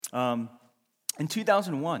In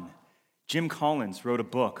 2001, Jim Collins wrote a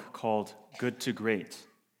book called Good to Great,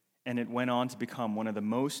 and it went on to become one of the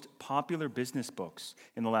most popular business books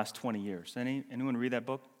in the last 20 years. Anyone read that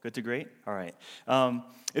book, Good to Great? All right.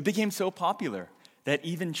 It became so popular that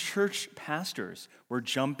even church pastors were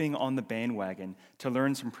jumping on the bandwagon to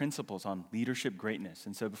learn some principles on leadership greatness.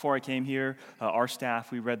 And so before I came here, our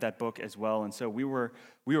staff, we read that book as well, and so we were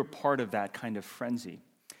part of that kind of frenzy.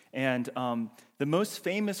 And the most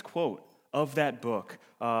famous quote of that book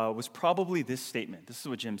was probably this statement. This is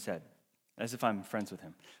what Jim said, as if I'm friends with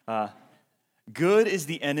him. Good is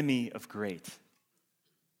the enemy of great.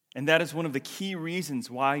 And that is one of the key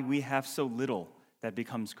reasons why we have so little that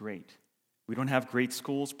becomes great. We don't have great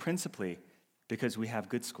schools principally because we have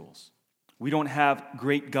good schools. We don't have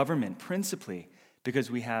great government principally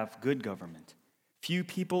because we have good government. Few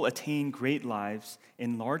people attain great lives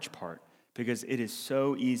in large part because it is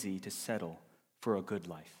so easy to settle for a good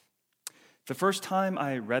life. The first time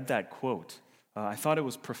I read that quote, I thought it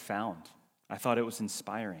was profound. I thought it was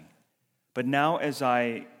inspiring. But now as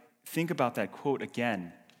I think about that quote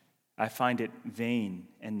again, I find it vain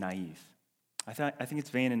and naive. I think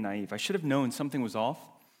it's vain and naive. I should have known something was off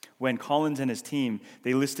when Collins and his team,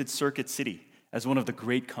 they listed Circuit City as one of the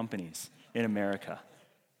great companies in America.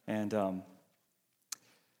 And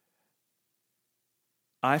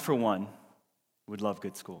I, for one, would love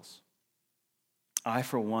good schools. I,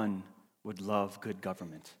 for one, would love good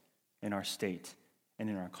government in our state and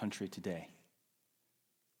in our country today.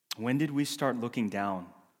 When did we start looking down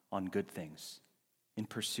on good things in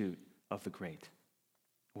pursuit of the great?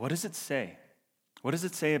 What does it say? What does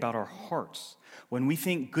it say about our hearts when we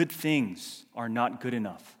think good things are not good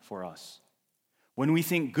enough for us? When we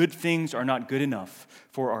think good things are not good enough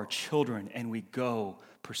for our children and we go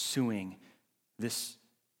pursuing this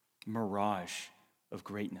mirage of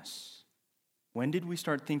greatness? When did we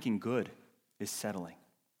start thinking good is settling?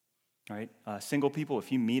 All right? Single people,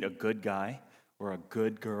 if you meet a good guy or a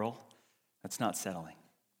good girl, that's not settling.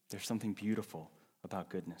 There's something beautiful about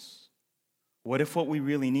goodness. What if what we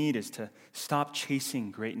really need is to stop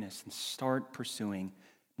chasing greatness and start pursuing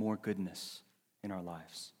more goodness in our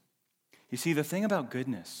lives? You see, the thing about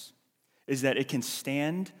goodness is that it can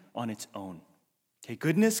stand on its own. Okay,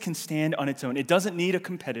 goodness can stand on its own. It doesn't need a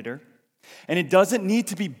competitor, and it doesn't need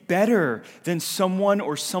to be better than someone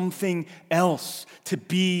or something else to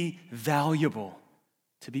be valuable,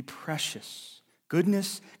 to be precious.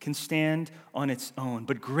 Goodness can stand on its own,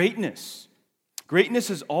 but greatness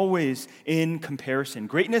is always in comparison.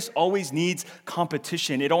 Greatness always needs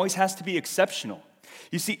competition. It always has to be exceptional.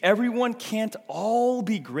 You see, everyone can't all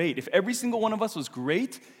be great. If every single one of us was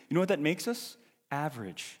great, you know what that makes us?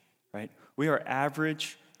 Average, right? We are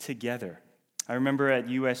average together. I remember at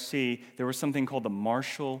USC, there was something called the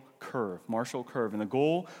Marshall Curve, and the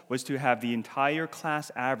goal was to have the entire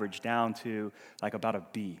class average down to like about a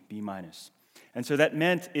B minus. And so that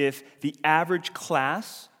meant if the average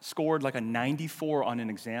class scored like a 94 on an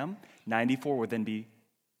exam, 94 would then be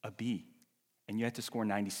a B. And you had to score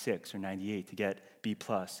 96 or 98 to get B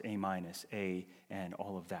plus, A minus, A, and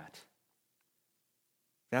all of that.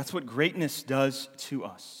 That's what greatness does to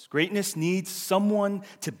us. Greatness needs someone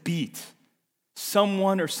to beat,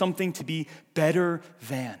 someone or something to be better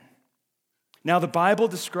than. Now, the Bible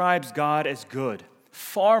describes God as good,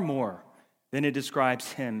 far more than it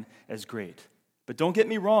describes him as great. But don't get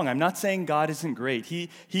me wrong, I'm not saying God isn't great. He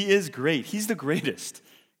is great. He's the greatest.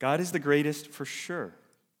 God is the greatest for sure.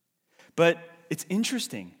 But it's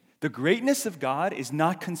interesting. The greatness of God is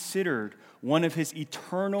not considered one of his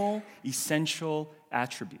eternal, essential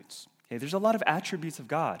attributes. Okay, there's a lot of attributes of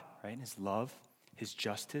God, right? His love, his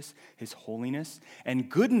justice, his holiness, and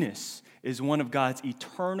goodness is one of God's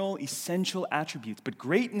eternal, essential attributes. But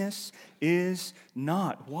greatness is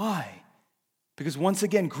not. Why? Because once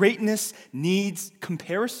again, greatness needs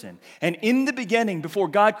comparison. And in the beginning, before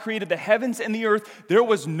God created the heavens and the earth, there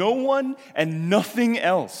was no one and nothing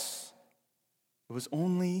else. It was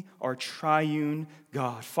only our triune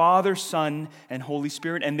God, Father, Son, and Holy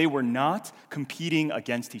Spirit, and they were not competing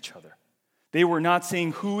against each other. They were not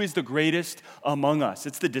saying, who is the greatest among us?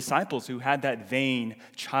 It's the disciples who had that vain,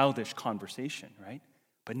 childish conversation, right?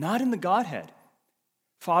 But not in the Godhead.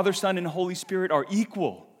 Father, Son, and Holy Spirit are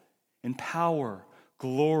equal in power,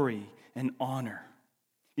 glory, and honor.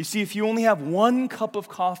 You see, if you only have one cup of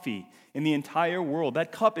coffee in the entire world,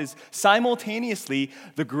 that cup is simultaneously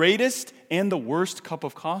the greatest and the worst cup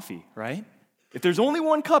of coffee, right? If there's only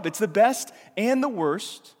one cup, it's the best and the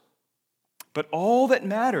worst. But all that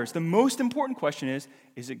matters, the most important question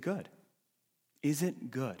is it good? Is it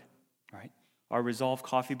good, right? Our Resolve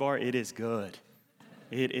coffee bar, it is good.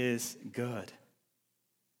 It is good.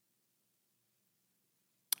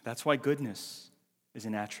 That's why goodness is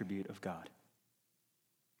an attribute of God.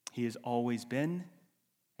 He has always been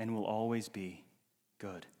and will always be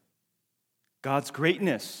good. God's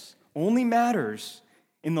greatness only matters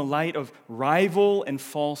in the light of rival and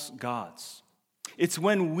false gods. It's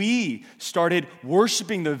when we started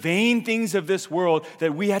worshiping the vain things of this world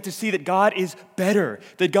that we had to see that God is better,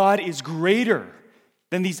 that God is greater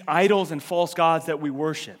than these idols and false gods that we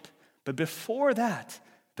worship. But before that,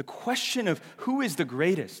 the question of who is the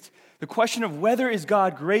greatest, the question of whether is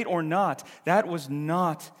God great or not, that was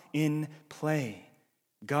not in play.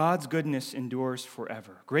 God's goodness endures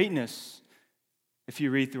forever. Greatness, if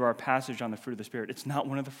you read through our passage on the fruit of the Spirit, it's not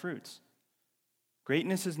one of the fruits.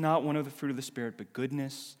 Greatness is not one of the fruit of the Spirit, but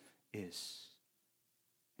goodness is.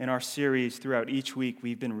 In our series throughout each week,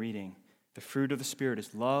 we've been reading the fruit of the Spirit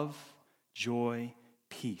is love, joy,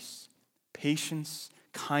 peace, patience,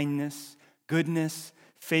 kindness, goodness,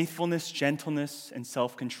 faithfulness, gentleness, and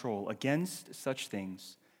self-control. Against such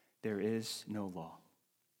things, there is no law.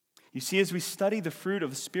 You see, as we study the fruit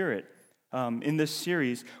of the Spirit in this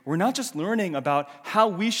series, we're not just learning about how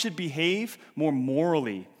we should behave more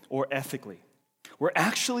morally or ethically. We're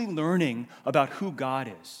actually learning about who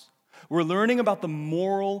God is. We're learning about the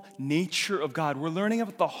moral nature of God. We're learning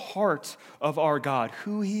about the heart of our God,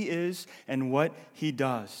 who He is and what He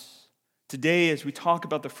does. Today, as we talk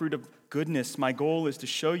about the fruit of goodness, my goal is to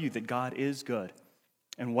show you that God is good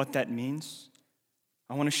and what that means.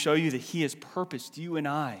 I want to show you that He has purposed you and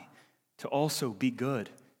I to also be good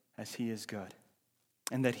as He is good,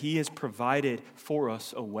 and that He has provided for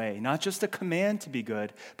us a way, not just a command to be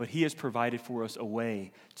good, but He has provided for us a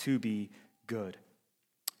way to be good.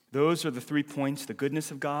 Those are the 3 points: the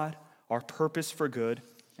goodness of God, our purpose for good,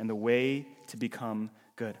 and the way to become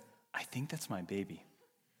good. I think that's my baby.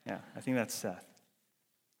 Yeah, I think that's Seth.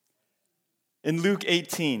 In Luke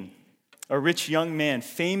 18, a rich young man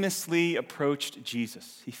famously approached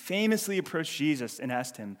Jesus. He famously approached Jesus and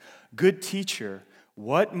asked Him, "Good teacher,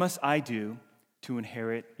 what must I do to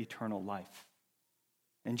inherit eternal life?"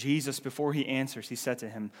 And Jesus, before He answers, He said to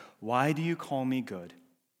him, "Why do you call me good?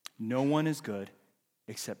 No one is good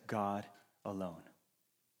except God alone."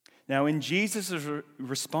 Now, in Jesus'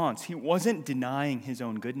 response, He wasn't denying His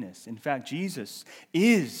own goodness. In fact, Jesus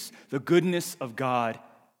is the goodness of God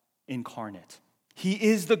incarnate. He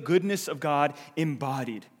is the goodness of God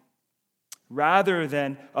embodied. Rather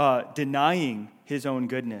than denying His own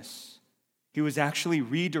goodness, He was actually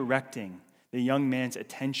redirecting the young man's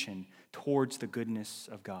attention towards the goodness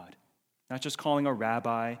of God. Not just calling a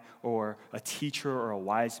rabbi or a teacher or a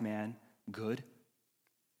wise man good,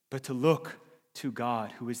 but to look to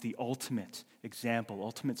God, who is the ultimate example,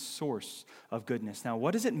 ultimate source of goodness. Now,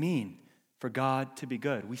 what does it mean for God to be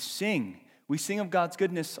good? We sing of God's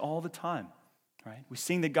goodness all the time, right? We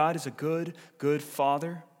sing that God is a good, good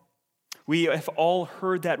Father. We have all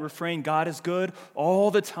heard that refrain, God is good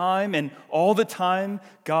all the time, and all the time,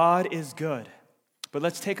 God is good. But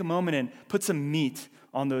let's take a moment and put some meat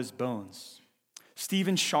on those bones.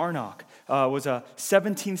 Stephen Charnock was a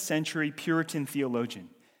 17th century Puritan theologian,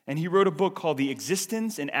 and he wrote a book called The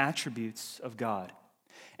Existence and Attributes of God.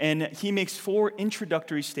 And he makes 4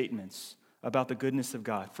 introductory statements about the goodness of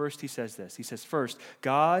God. First, he says this. He says, first,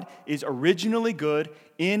 God is originally good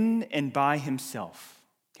in and by Himself.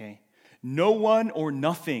 Okay? No one or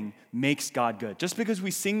nothing makes God good. Just because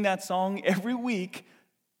we sing that song every week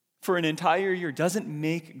for an entire year doesn't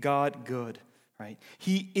make God good, right?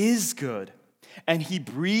 He is good, and He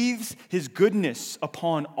breathes His goodness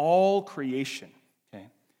upon all creation. Okay?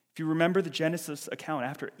 If you remember the Genesis account,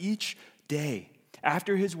 after each day,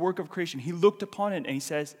 after His work of creation, He looked upon it and He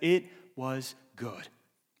says, it was good.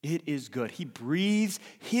 It is good. He breathes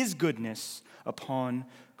His goodness upon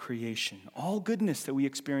creation. All goodness that we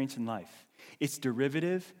experience in life, it's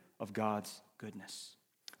derivative of God's goodness.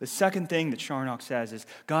 The second thing that Charnock says is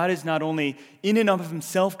God is not only in and of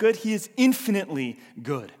Himself good, He is infinitely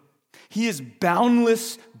good. He is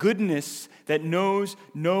boundless goodness that knows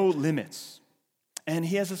no limits. And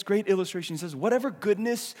he has this great illustration. He says, whatever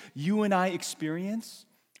goodness you and I experience,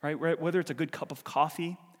 right, whether it's a good cup of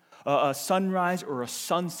coffee, a sunrise or a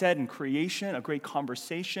sunset in creation, a great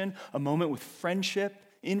conversation, a moment with friendship,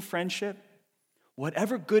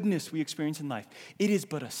 whatever goodness we experience in life, it is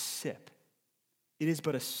but a sip. It is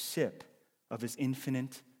but a sip of His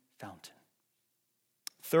infinite fountain.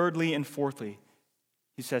 Thirdly and fourthly,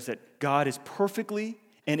 he says that God is perfectly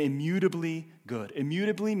and immutably good.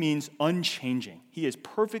 Immutably means unchanging. He is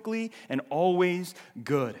perfectly and always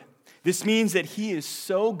good. This means that He is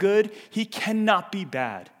so good, He cannot be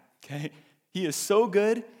bad. Okay? He is so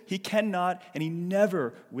good, He cannot and he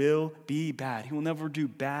never will be bad. He will never do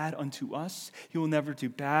bad unto us. He will never do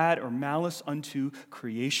bad or malice unto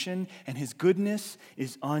creation. And his goodness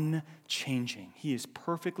is unchanging. He is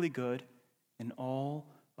perfectly good in all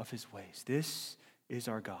of his ways. This is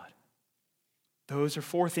our God. Those are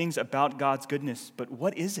 4 things about God's goodness, but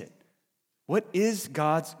what is it? What is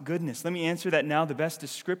God's goodness? Let me answer that now. The best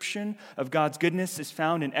description of God's goodness is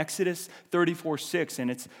found in Exodus 34:6,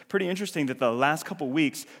 and it's pretty interesting that the last couple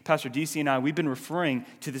weeks, Pastor DC and I, we've been referring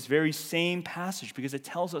to this very same passage because it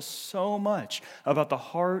tells us so much about the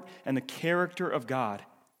heart and the character of God.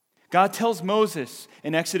 God tells Moses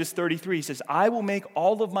in Exodus 33, he says, I will make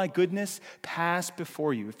all of my goodness pass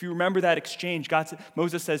before you. If you remember that exchange,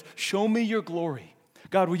 Moses says, show me your glory.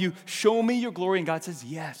 God, will you show me your glory? And God says,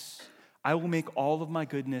 yes, I will make all of my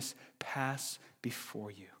goodness pass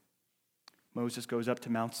before you. Moses goes up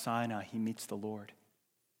to Mount Sinai. He meets the Lord.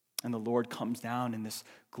 And the Lord comes down in this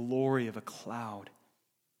glory of a cloud.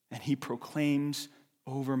 And he proclaims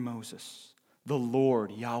over Moses, the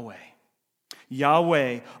Lord, Yahweh.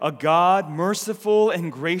 Yahweh, a God merciful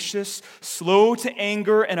and gracious, slow to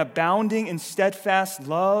anger and abounding in steadfast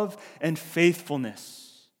love and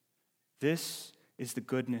faithfulness. This is the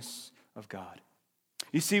goodness of God.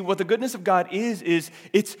 You see, what the goodness of God is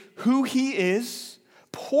it's who he is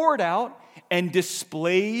poured out and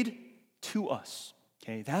displayed to us.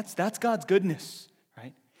 Okay, that's God's goodness,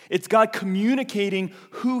 right? It's God communicating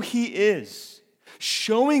who he is,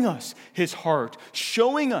 showing us his heart,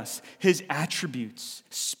 showing us his attributes,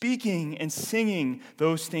 speaking and singing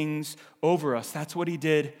those things over us. That's what he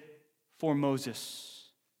did for Moses.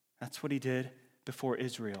 That's what he did before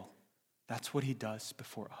Israel. That's what he does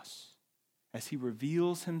before us. As he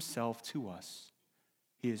reveals himself to us,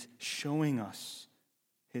 he is showing us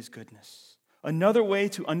his goodness. Another way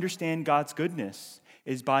to understand God's goodness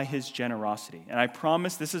is by his generosity. And I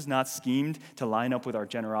promise this is not schemed to line up with our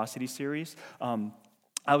generosity series.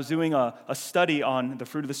 I was doing a study on the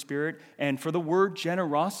fruit of the Spirit, and for the word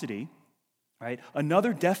generosity, right,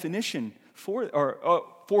 another definition for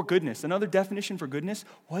goodness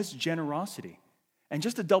was generosity. And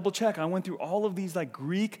just to double check, I went through all of these like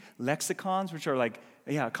Greek lexicons, which are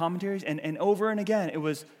commentaries, and over and again, it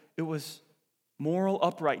was moral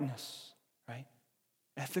uprightness, right?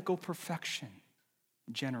 Ethical perfection,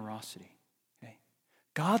 generosity. Okay?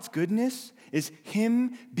 God's goodness is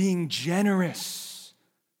him being generous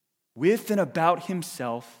with and about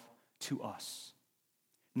himself to us.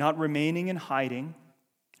 Not remaining in hiding,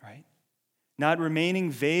 right? Not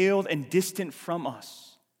remaining veiled and distant from us.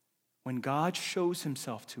 When God shows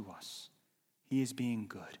himself to us, he is being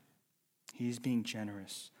good. He is being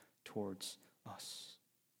generous towards us.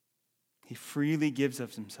 He freely gives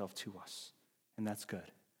of himself to us, and that's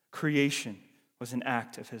good. Creation was an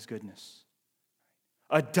act of his goodness.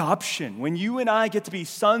 Adoption, when you and I get to be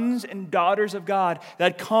sons and daughters of God,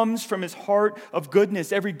 that comes from his heart of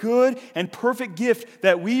goodness. Every good and perfect gift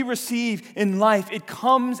that we receive in life, it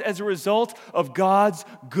comes as a result of God's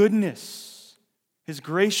goodness. His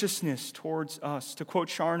graciousness towards us. To quote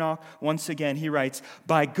Charnock once again, he writes,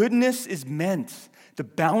 by goodness is meant the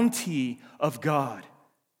bounty of God.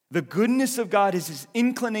 The goodness of God is his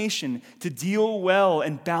inclination to deal well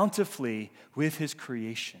and bountifully with his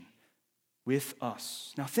creation, with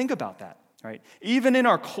us. Now think about that, right? Even in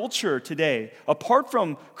our culture today, apart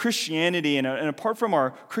from Christianity and apart from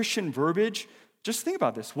our Christian verbiage, just think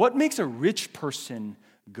about this. What makes a rich person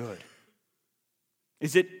good?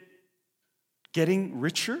 Is it getting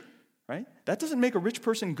richer, right? That doesn't make a rich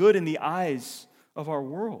person good in the eyes of our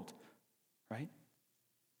world, right?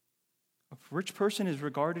 A rich person is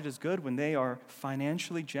regarded as good when they are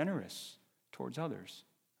financially generous towards others,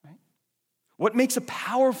 right? What makes a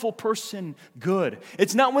powerful person good?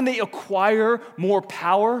 It's not when they acquire more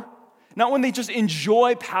power, not when they just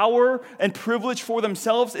enjoy power and privilege for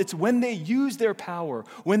themselves. It's when they use their power,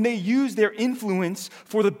 when they use their influence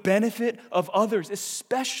for the benefit of others,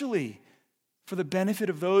 especially for the benefit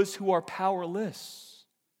of those who are powerless.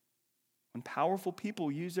 When powerful people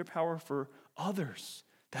use their power for others,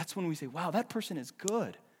 that's when we say, wow, that person is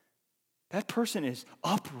good. That person is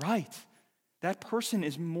upright. That person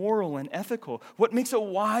is moral and ethical. What makes a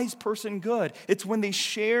wise person good? It's when they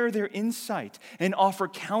share their insight and offer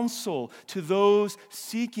counsel to those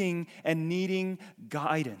seeking and needing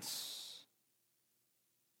guidance.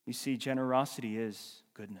 You see, generosity is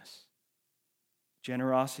goodness.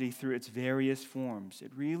 Generosity through its various forms.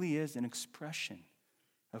 It really is an expression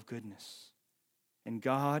of goodness. And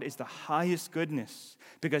God is the highest goodness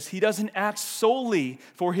because he doesn't act solely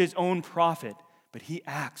for his own profit, but he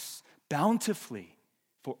acts bountifully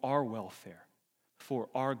for our welfare, for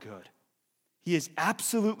our good. He is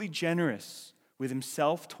absolutely generous with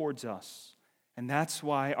himself towards us. And that's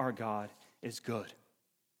why our God is good.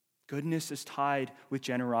 Goodness is tied with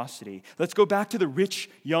generosity. Let's go back to the rich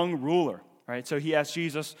young ruler, right? So he asked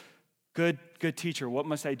Jesus, good teacher, what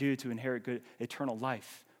must I do to inherit good eternal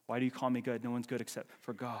life? Why do you call me good? No one's good except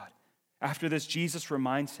for God. After this, Jesus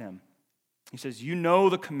reminds him. He says, you know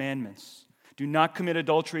the commandments. Do not commit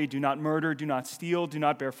adultery, do not murder, do not steal, do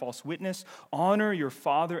not bear false witness. Honor your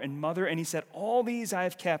father and mother. And he said, all these I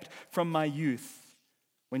have kept from my youth.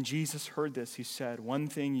 When Jesus heard this, he said, one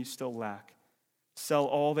thing you still lack. Sell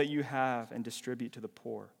all that you have and distribute to the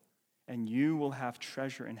poor, and you will have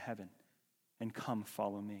treasure in heaven. And come,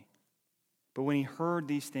 follow me. But when he heard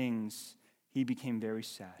these things, he became very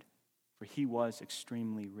sad, for he was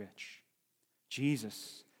extremely rich.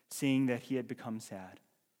 Jesus, seeing that he had become sad,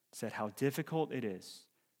 said how difficult it is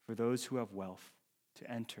for those who have wealth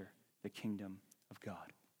to enter the kingdom of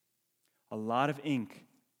God. A lot of ink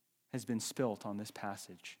has been spilt on this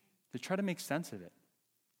passage to try to make sense of it.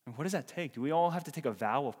 And what does that take? Do we all have to take a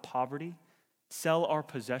vow of poverty, sell our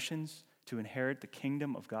possessions to inherit the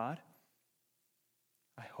kingdom of God?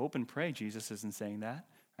 I hope and pray Jesus isn't saying that.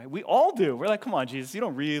 Right? We all do. We're like, come on, Jesus, you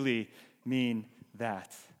don't really mean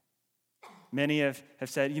that. Many have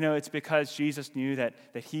said, it's because Jesus knew that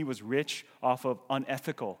he was rich off of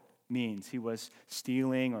unethical means. He was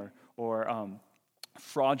stealing or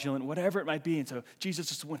fraudulent, whatever it might be. And so Jesus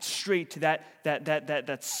just went straight to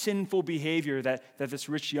that sinful behavior that this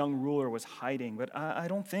rich young ruler was hiding. But I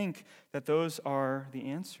don't think that those are the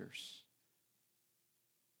answers.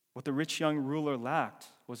 What the rich young ruler lacked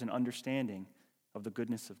was an understanding of the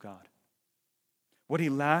goodness of God. What he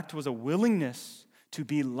lacked was a willingness to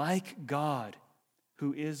be like God,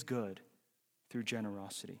 who is good, through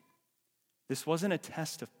generosity. This wasn't a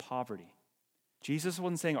test of poverty. Jesus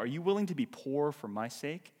wasn't saying, are you willing to be poor for my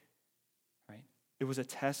sake? Right? It was a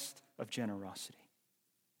test of generosity.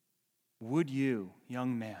 Would you,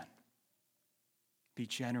 young man, be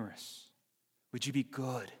generous? Would you be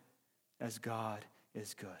good as God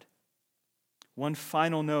is good? One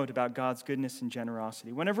final note about God's goodness and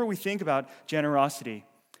generosity. Whenever we think about generosity,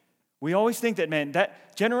 we always think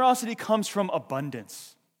that generosity comes from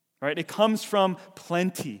abundance, right? It comes from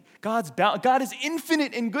plenty. God is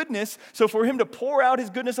infinite in goodness, so for him to pour out his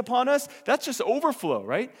goodness upon us, that's just overflow,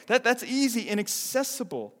 right? That's easy and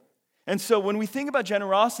accessible. And so when we think about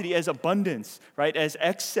generosity as abundance, right, as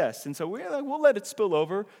excess, and so we'll let it spill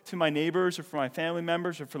over to my neighbors or for my family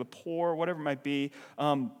members or for the poor, whatever it might be,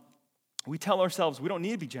 we tell ourselves we don't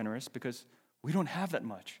need to be generous because we don't have that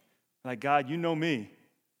much. Like, God, you know me.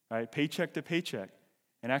 Right, paycheck to paycheck.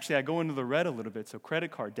 And actually, I go into the red a little bit, so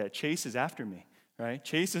credit card debt. Chase is after me, right?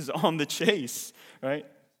 Chase is on the chase, right?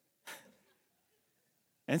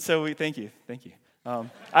 And so thank you.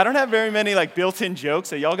 I don't have very many built-in jokes,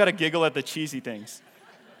 so y'all got to giggle at the cheesy things.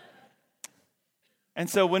 And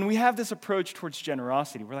so when we have this approach towards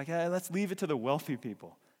generosity, we're like, let's leave it to the wealthy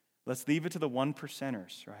people. Let's leave it to the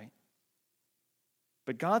 1%ers, right?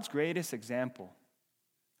 But God's greatest example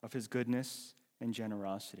of his goodness and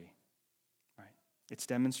generosity, right? It's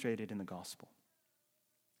demonstrated in the gospel.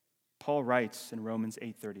 Paul writes in Romans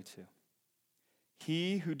 8:32,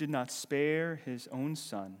 he who did not spare his own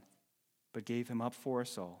son, but gave him up for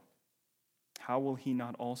us all, how will he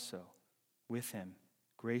not also, with him,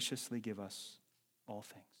 graciously give us all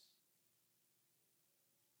things?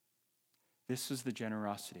 This is the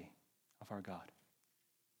generosity of our God.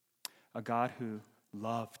 A God who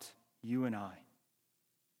loved you and I.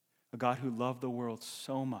 A God who loved the world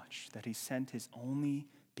so much that he sent his only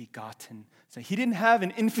begotten son. He didn't have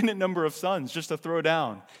an infinite number of sons just to throw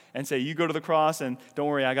down and say, you go to the cross and don't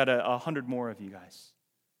worry, I got 100 more of you guys.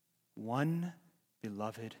 One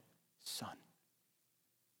beloved son.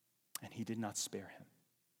 And he did not spare him.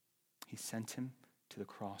 He sent him to the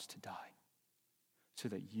cross to die so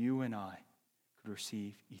that you and I could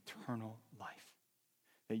receive eternal life.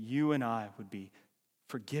 That you and I would be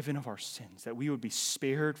forgiven of our sins, that we would be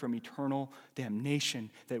spared from eternal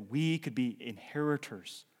damnation, that we could be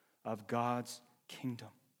inheritors of God's kingdom.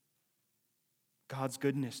 God's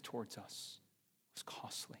goodness towards us was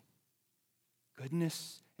costly.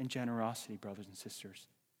 Goodness and generosity, brothers and sisters,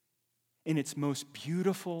 in its most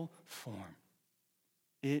beautiful form,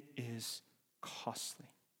 it is costly.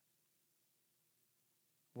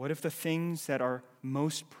 What if the things that are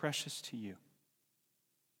most precious to you,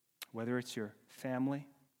 whether it's your family,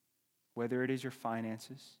 whether it is your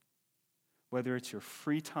finances, whether it's your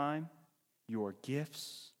free time, your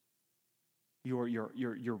gifts, your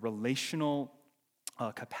relational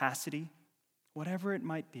capacity, whatever it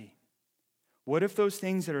might be. What if those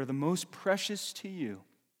things that are the most precious to you,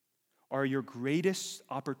 are your greatest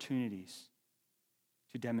opportunities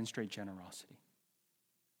to demonstrate generosity?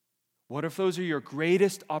 What if those are your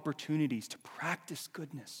greatest opportunities to practice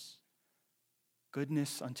goodness?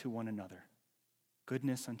 Goodness unto one another,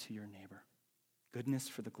 goodness unto your neighbor, goodness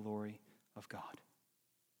for the glory of God.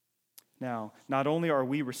 Now, not only are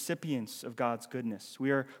we recipients of God's goodness,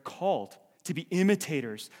 we are called to be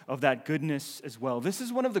imitators of that goodness as well. This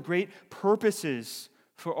is one of the great purposes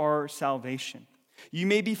for our salvation. You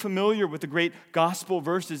may be familiar with the great gospel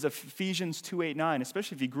verses of Ephesians 2:8-9,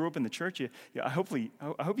 especially if you grew up in the church. I hope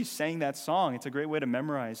you sang that song. It's a great way to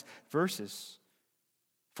memorize verses.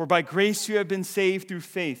 For by grace you have been saved through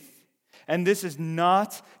faith, and this is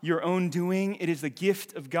not your own doing. It is the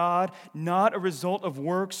gift of God, not a result of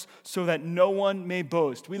works, so that no one may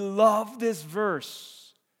boast. We love this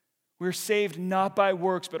verse. We're saved not by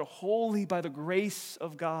works, but wholly by the grace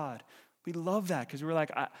of God. We love that because we're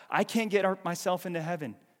like, I can't get myself into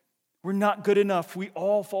heaven. We're not good enough. We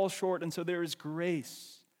all fall short, and so there is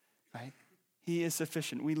grace, right? He is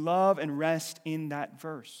sufficient. We love and rest in that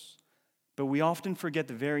verse. But we often forget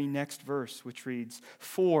the very next verse, which reads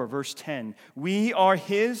 4, verse 10. We are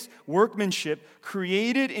his workmanship,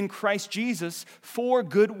 created in Christ Jesus for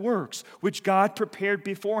good works, which God prepared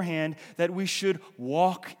beforehand that we should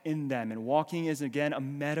walk in them. And walking is, again, a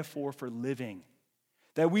metaphor for living.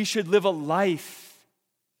 That we should live a life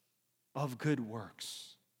of good works.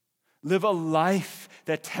 Live a life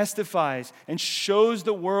that testifies and shows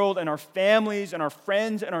the world and our families and our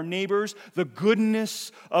friends and our neighbors the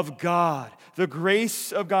goodness of God, the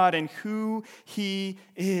grace of God, and who He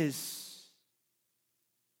is.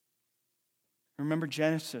 Remember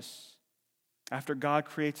Genesis. After God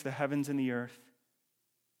creates the heavens and the earth,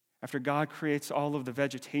 after God creates all of the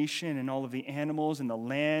vegetation and all of the animals and the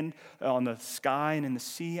land on the sky and in the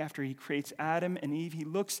sea, after He creates Adam and Eve, He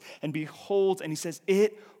looks and beholds and He says,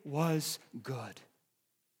 it was good.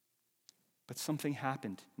 But something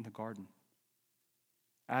happened in the garden.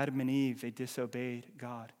 Adam and Eve, they disobeyed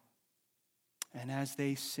God. And as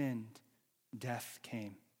they sinned, death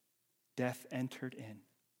came. Death entered in.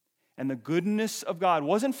 And the goodness of God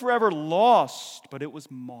wasn't forever lost, but it was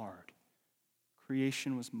marred.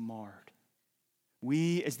 Creation was marred.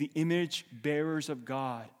 We, as the image bearers of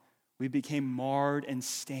God, we became marred and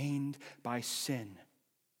stained by sin.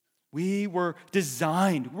 We were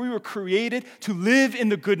designed, we were created to live in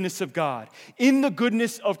the goodness of God, in the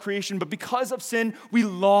goodness of creation, but because of sin, we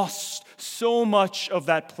lost so much of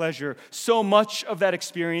that pleasure, so much of that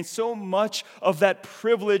experience, so much of that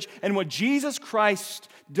privilege. And what Jesus Christ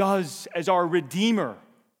does as our Redeemer,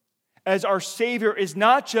 as our Savior, is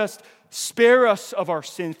not just spare us of our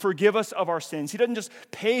sins, forgive us of our sins. He doesn't just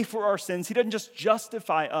pay for our sins. He doesn't just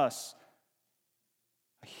justify us.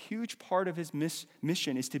 A huge part of His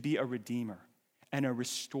mission is to be a redeemer and a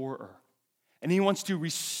restorer. And He wants to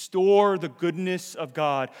restore the goodness of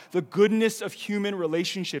God, the goodness of human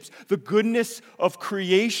relationships, the goodness of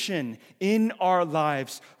creation in our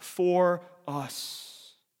lives for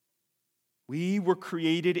us. We were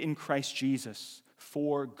created in Christ Jesus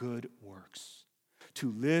for good works,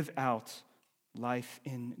 to live out life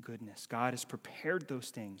in goodness. God has prepared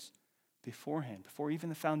those things beforehand, before even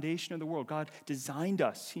the foundation of the world. God designed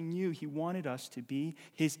us. He knew He wanted us to be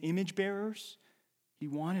His image bearers. He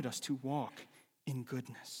wanted us to walk in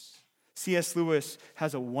goodness. C.S. Lewis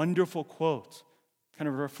has a wonderful quote, kind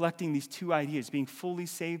of reflecting these two ideas, being fully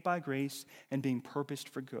saved by grace and being purposed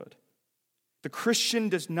for good. The Christian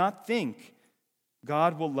does not think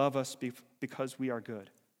God will love us because we are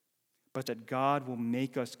good, but that God will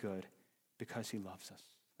make us good because He loves us.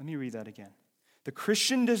 Let me read that again. The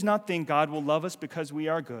Christian does not think God will love us because we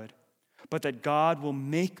are good, but that God will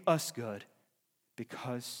make us good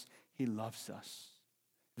because He loves us.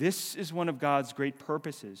 This is one of God's great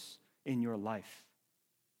purposes in your life.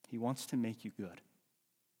 He wants to make you good.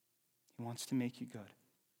 He wants to make you good.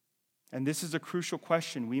 And this is a crucial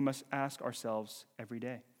question we must ask ourselves every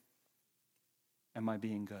day. Am I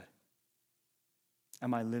being good?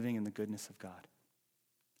 Am I living in the goodness of God?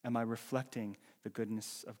 Am I reflecting the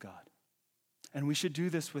goodness of God? And we should do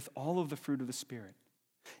this with all of the fruit of the Spirit.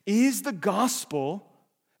 Is the gospel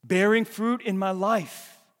bearing fruit in my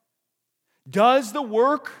life? Does the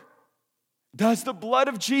work, does the blood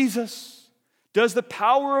of Jesus, does the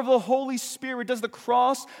power of the Holy Spirit, does the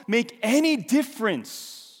cross make any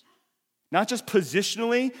difference? Not just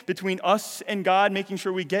positionally between us and God, making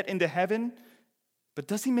sure we get into heaven, but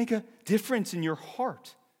does He make a difference in your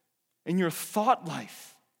heart, in your thought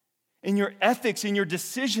life, in your ethics, in your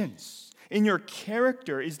decisions, in your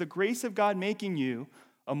character? Is the grace of God making you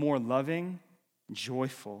a more loving,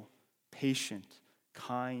 joyful, patient,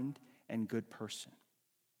 kind, and good person?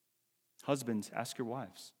 Husbands, ask your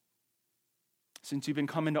wives. Since you've been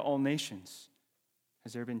coming to all nations,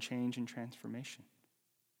 has there been change and transformation?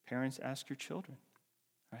 Parents, ask your children,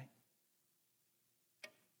 right?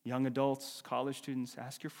 Young adults, college students,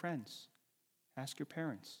 ask your friends. Ask your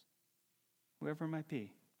parents. Whoever it might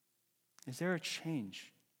be. Is there a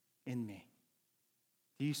change in me?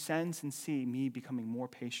 Do you sense and see me becoming more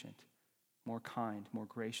patient, more kind, more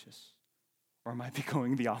gracious? Or am I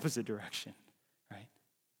going the opposite direction, right?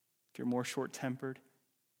 If you're more short-tempered,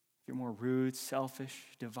 if you're more rude, selfish,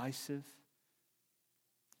 divisive,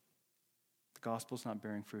 the gospel's not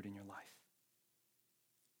bearing fruit in your life.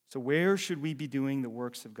 So where should we be doing the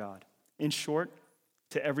works of God? In short,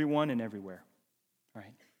 to everyone and everywhere,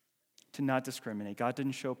 right? To not discriminate. God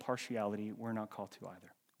didn't show partiality. We're not called to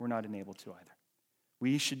either. We're not enabled to either.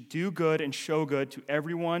 We should do good and show good to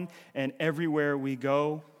everyone and everywhere we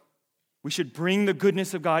go. We should bring the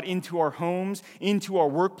goodness of God into our homes, into our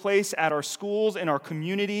workplace, at our schools, in our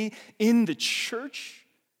community, in the church.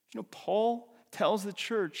 You know, Paul tells the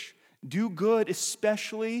church, do good,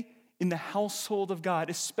 especially in the household of God,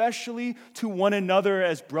 especially to one another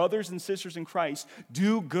as brothers and sisters in Christ.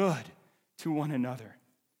 Do good to one another.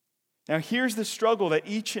 Now, here's the struggle that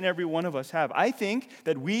each and every one of us have. I think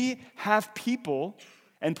that we have people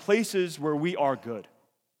and places where we are good,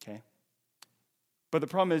 okay? But the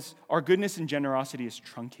problem is our goodness and generosity is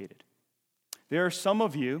truncated. There are some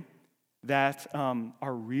of you that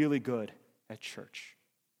are really good at church.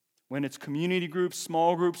 When it's community group,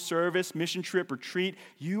 small group, service, mission trip, retreat,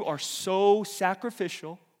 you are so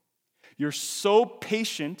sacrificial. You're so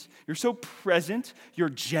patient, you're so present, you're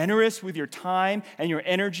generous with your time and your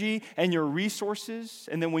energy and your resources.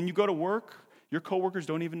 And then when you go to work, your coworkers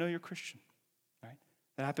don't even know you're Christian, right?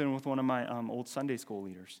 That happened with one of my old Sunday school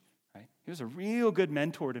leaders, right? He was a real good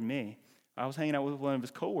mentor to me. I was hanging out with one of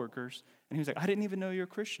his coworkers, and he was like, I didn't even know you're a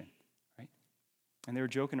Christian, right? And they were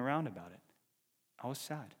joking around about it. I was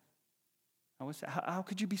sad. How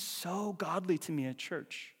could you be so godly to me at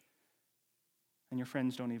church? And your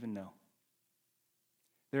friends don't even know.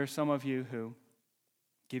 There are some of you who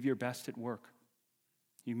give your best at work.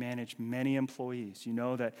 You manage many employees. You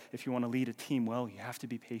know that if you want to lead a team well, you have to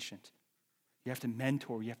be patient. You have to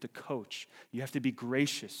mentor. You have to coach. You have to be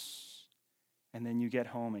gracious. And then you get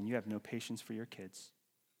home and you have no patience for your kids.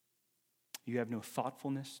 You have no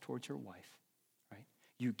thoughtfulness towards your wife, right?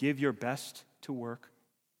 You give your best to work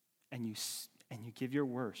and you give your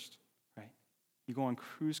worst, right? You go on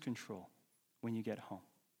cruise control when you get home.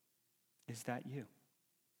 Is that you?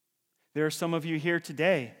 There are some of you here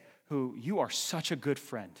today who you are such a good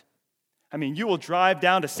friend. I mean, you will drive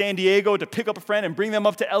down to San Diego to pick up a friend and bring them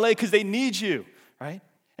up to LA because they need you, right?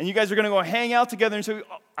 And you guys are going to go hang out together and say,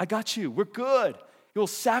 oh, I got you. We're good. You'll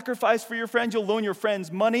sacrifice for your friends. You'll loan your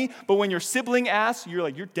friends money. But when your sibling asks, you're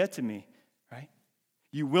like, you're dead to me, right?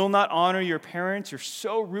 You will not honor your parents. You're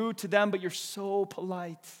so rude to them, but you're so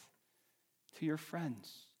polite to your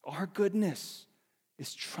friends. Our goodness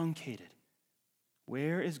is truncated.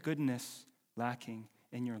 Where is goodness lacking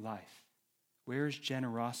in your life? Where is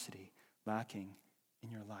generosity lacking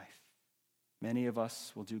in your life? Many of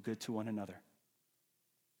us will do good to one another.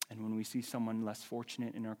 And when we see someone less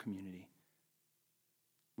fortunate in our community,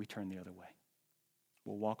 we turn the other way.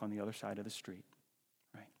 We'll walk on the other side of the street,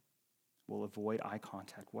 right? We'll avoid eye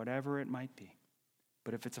contact, whatever it might be.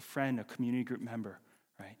 But if it's a friend, a community group member,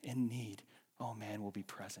 right, in need, oh man, we'll be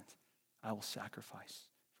present. I will sacrifice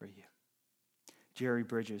for you. Jerry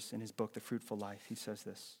Bridges, in his book, The Fruitful Life, he says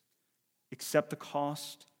this: accept the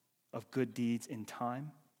cost of good deeds in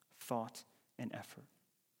time, thought, and effort.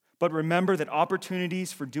 But remember that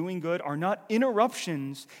opportunities for doing good are not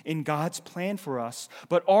interruptions in God's plan for us,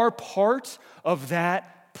 but are part of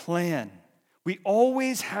that plan. We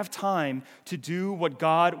always have time to do what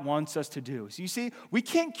God wants us to do. So you see, we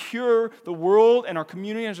can't cure the world and our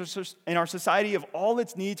community and our society of all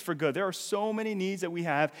its needs for good. There are so many needs that we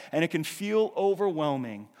have, and it can feel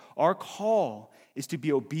overwhelming. Our call is to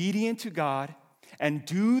be obedient to God and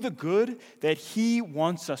do the good that He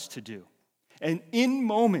wants us to do. And in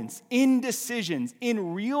moments, in decisions,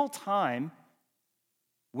 in real time,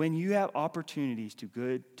 when you have opportunities to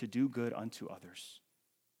do good unto others,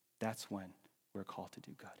 that's when we're called to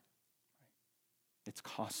do good. It's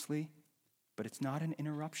costly, but it's not an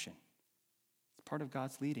interruption. It's part of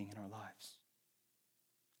God's leading in our lives.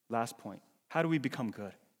 Last point, how do we become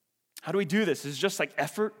good? How do we do this? Is it just like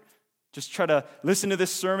effort? Just try to listen to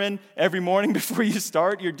this sermon every morning before you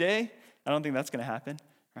start your day? I don't think that's going to happen,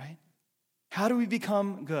 right? How do we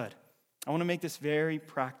become good? I want to make this very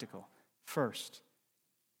practical. First,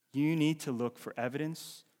 you need to look for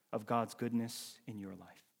evidence of God's goodness in your life.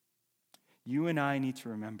 You and I need to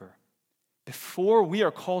remember Before we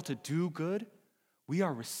are called to do good, we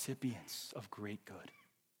are recipients of great good.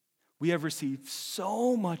 We have received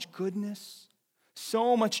so much goodness,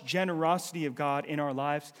 so much generosity of God in our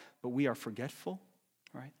lives, but we are forgetful,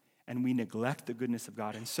 right? And we neglect the goodness of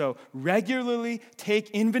God. And so regularly take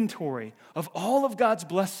inventory of all of God's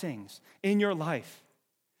blessings in your life.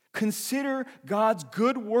 Consider God's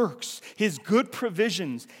good works, his good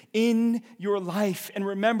provisions in your life. And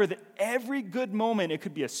remember that every good moment, it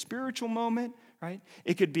could be a spiritual moment, right?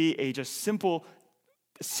 It could be a just simple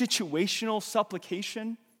situational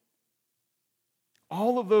supplication.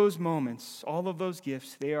 All of those moments, all of those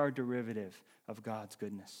gifts, they are derivative of God's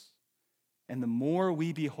goodness. And the more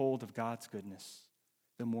we behold of God's goodness,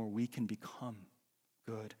 the more we can become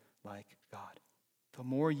good like God. The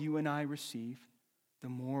more you and I receive, the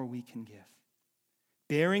more we can give.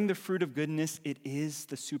 Bearing the fruit of goodness, it is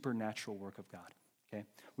the supernatural work of God. Okay?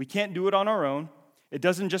 We can't do it on our own. It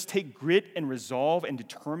doesn't just take grit and resolve and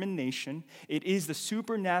determination. It is the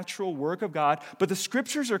supernatural work of God. But the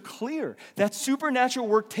scriptures are clear that supernatural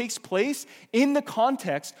work takes place in the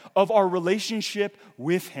context of our relationship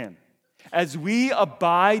with him. As we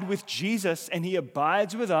abide with Jesus and he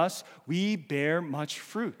abides with us, we bear much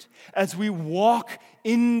fruit. As we walk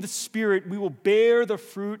in the Spirit, we will bear the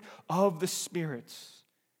fruit of the Spirit.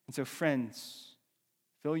 And so, friends,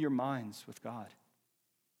 fill your minds with God.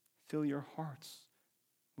 Fill your hearts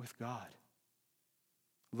with God.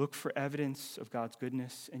 Look for evidence of God's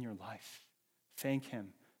goodness in your life. Thank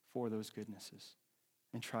him for those goodnesses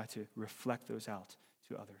and try to reflect those out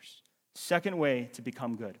to others. Second way to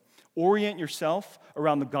become good. Orient yourself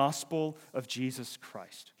around the gospel of Jesus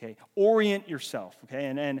Christ. Okay, orient yourself. Okay,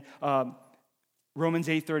 and Romans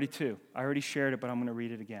 8:32. I already shared it, but I'm going to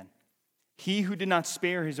read it again. He who did not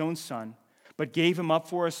spare his own son, but gave him up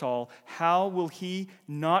for us all, how will he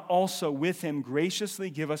not also with him graciously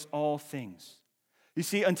give us all things? You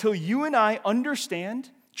see, until you and I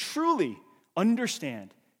understand, truly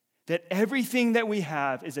understand, that everything that we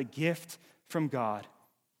have is a gift from God,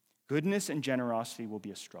 goodness and generosity will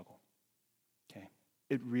be a struggle. Okay?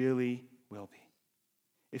 It really will be.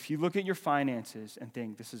 If you look at your finances and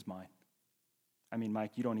think, this is mine. I mean,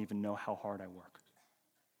 Mike, you don't even know how hard I work.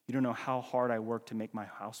 You don't know how hard I work to make my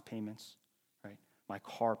house payments, right? My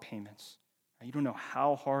car payments. You don't know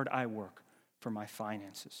how hard I work for my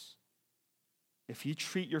finances. If you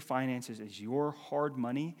treat your finances as your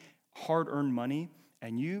hard-earned money,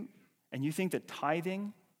 and you think that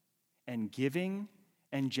tithing and giving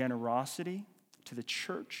and generosity to the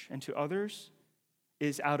church and to others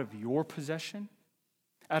is out of your possession,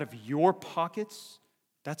 out of your pockets,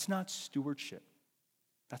 that's not stewardship.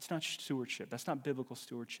 That's not stewardship. That's not biblical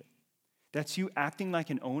stewardship. That's you acting like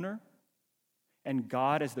an owner and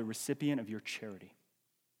God as the recipient of your charity.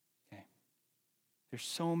 Okay? There's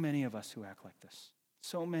so many of us who act like this.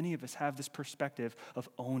 So many of us have this perspective of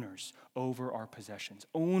owners over our possessions,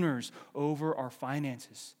 owners over our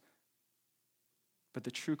finances. But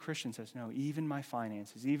the true Christian says, no, even my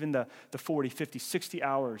finances, even the 40, 50, 60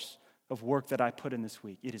 hours of work that I put in this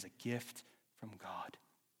week, it is a gift from God.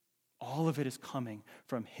 All of it is coming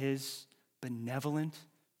from his benevolent,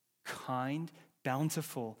 kind,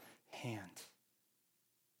 bountiful hand.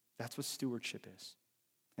 That's what stewardship is.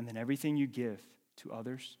 And then everything you give to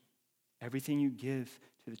others, everything you give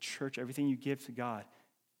to the church, everything you give to God,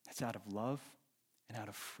 that's out of love and out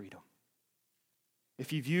of freedom.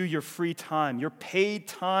 If you view your free time, your paid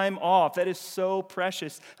time off, that is so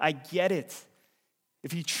precious. I get it.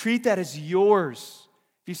 If you treat that as yours,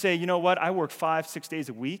 if you say, you know what, I work 5-6 days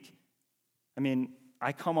a week. I mean,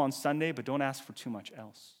 I come on Sunday, but don't ask for too much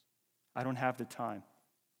else. I don't have the time.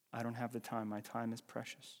 I don't have the time. My time is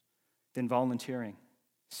precious. Then volunteering,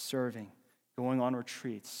 serving, going on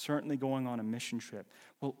retreats, certainly going on a mission trip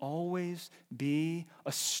will always be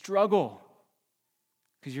a struggle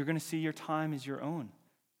because you're going to see your time as your own.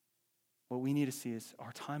 What we need to see is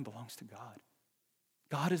our time belongs to God.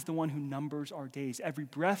 God is the one who numbers our days. Every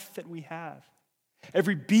breath that we have,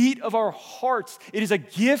 every beat of our hearts, it is a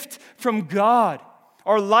gift from God.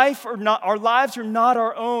 Our lives are not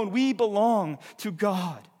our own. We belong to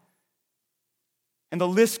God. And the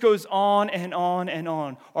list goes on and on and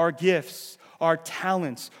on. Our gifts, our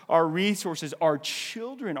talents, our resources, our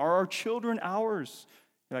children. Are our children ours?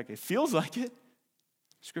 Like, it feels like it.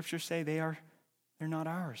 Scriptures say they're not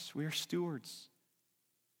ours. We are stewards.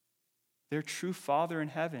 Their true Father in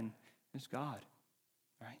heaven is God,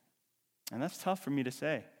 right? And that's tough for me to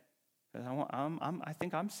say. I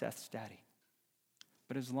think I'm Seth's daddy.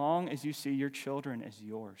 But as long as you see your children as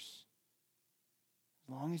yours,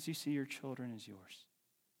 as long as you see your children as yours,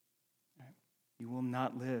 right, you will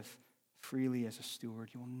not live freely as a steward.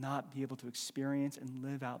 You will not be able to experience and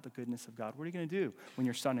live out the goodness of God. What are you going to do when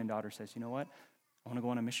your son and daughter says, you know what? I want to go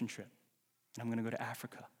on a mission trip, and I'm going to go to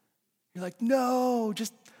Africa. You're like, no,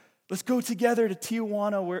 just let's go together to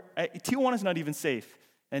Tijuana, where Tijuana's not even safe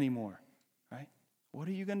anymore, right? What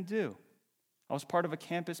are you going to do? I was part of a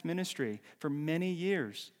campus ministry for many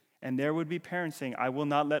years, and there would be parents saying, I will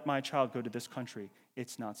not let my child go to this country.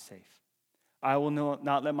 It's not safe. I will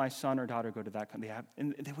not let my son or daughter go to that country.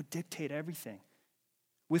 And they would dictate everything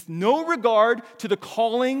with no regard to the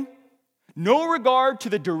calling, no regard to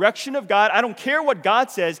the direction of God. I don't care what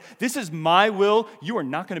God says. This is my will. You are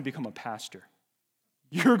not going to become a pastor.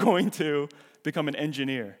 You're going to become an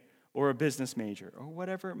engineer or a business major or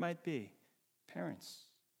whatever it might be. Parents,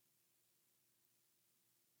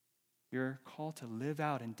 you're called to live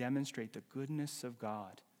out and demonstrate the goodness of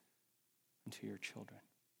God unto your children.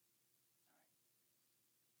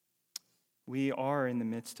 We are in the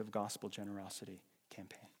midst of Gospel Generosity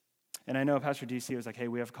campaign. And I know Pastor DC was like, hey,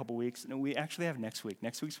 we have a couple weeks. No, we actually have next week.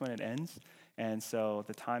 Next week's when it ends. And so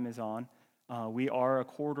the time is on. We are a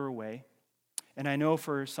quarter away. And I know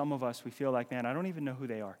for some of us, we feel like, man, I don't even know who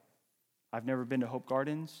they are. I've never been to Hope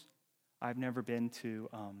Gardens. I've never been to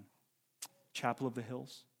Chapel of the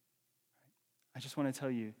Hills. I just want to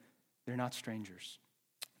tell you, they're not strangers.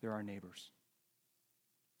 They're our neighbors.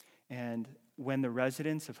 And when the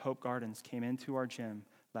residents of Hope Gardens came into our gym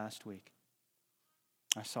last week,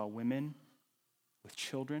 I saw women with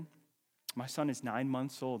children. My son is 9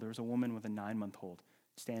 months old. There was a woman with a 9-month-old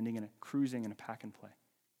cruising in a pack and play.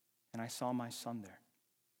 And I saw my son there.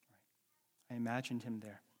 I imagined him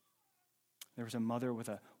there. There was a mother with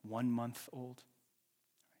a 1-month-old.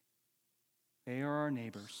 They are our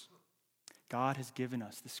neighbors. God has given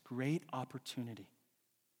us this great opportunity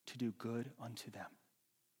to do good unto them,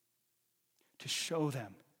 to show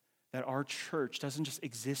them that our church doesn't just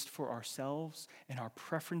exist for ourselves and our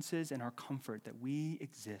preferences and our comfort, that we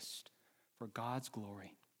exist for God's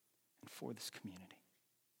glory and for this community.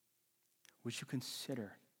 Would you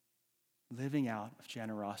consider living out of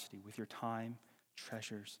generosity with your time,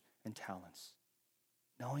 treasures, and talents,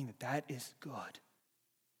 knowing that that is good.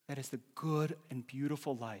 That is the good and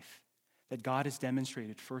beautiful life that God has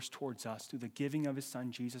demonstrated first towards us through the giving of his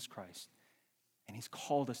Son, Jesus Christ, and he's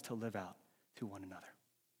called us to live out to one another.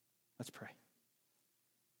 Let's pray.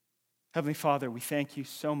 Heavenly Father, we thank you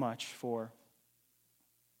so much for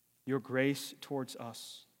your grace towards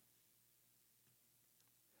us.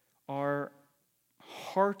 Our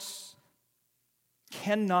hearts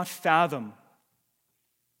cannot fathom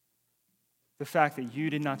the fact that you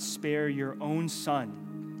did not spare your own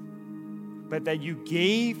Son, but that you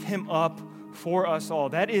gave him up for us all.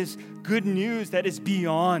 That is good news. That is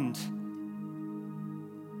beyond.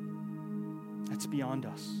 That's beyond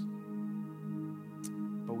us.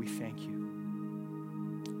 But we thank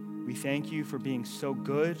you. We thank you for being so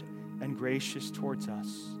good and gracious towards us,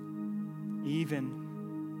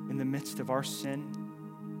 even in the midst of our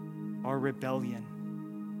sin, our rebellion,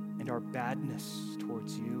 and our badness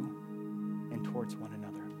towards you and towards one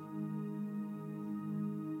another.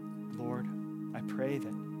 Lord, I pray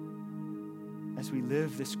that as we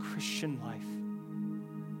live this Christian life,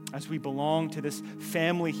 as we belong to this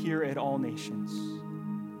family here at All Nations,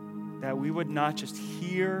 that we would not just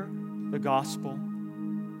hear the gospel,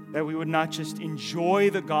 that we would not just enjoy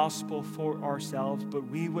the gospel for ourselves, but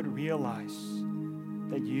we would realize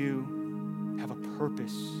that you have a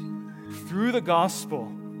purpose through the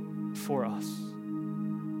gospel for us.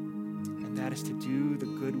 And that is to do the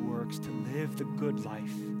good works, to live the good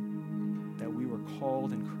life that we were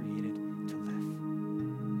called and created to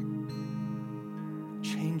live.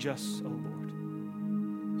 Change us, O Lord.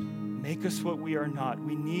 Make us what we are not.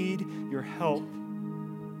 We need your help.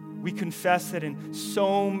 We confess that in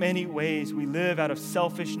so many ways we live out of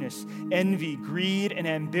selfishness, envy, greed, and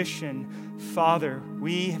ambition. Father,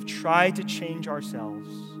 we have tried to change ourselves,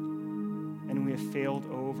 and we have failed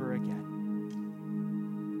over again.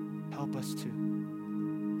 Help us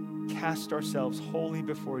to cast ourselves wholly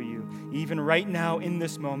before you, even right now in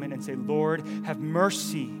this moment, and say, Lord, have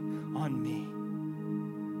mercy on me.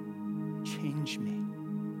 Change me.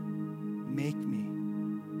 Make me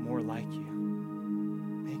more like you.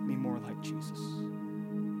 Make me more like Jesus.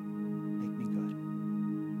 Make me good.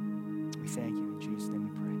 We thank you. In Jesus' name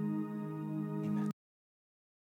we pray.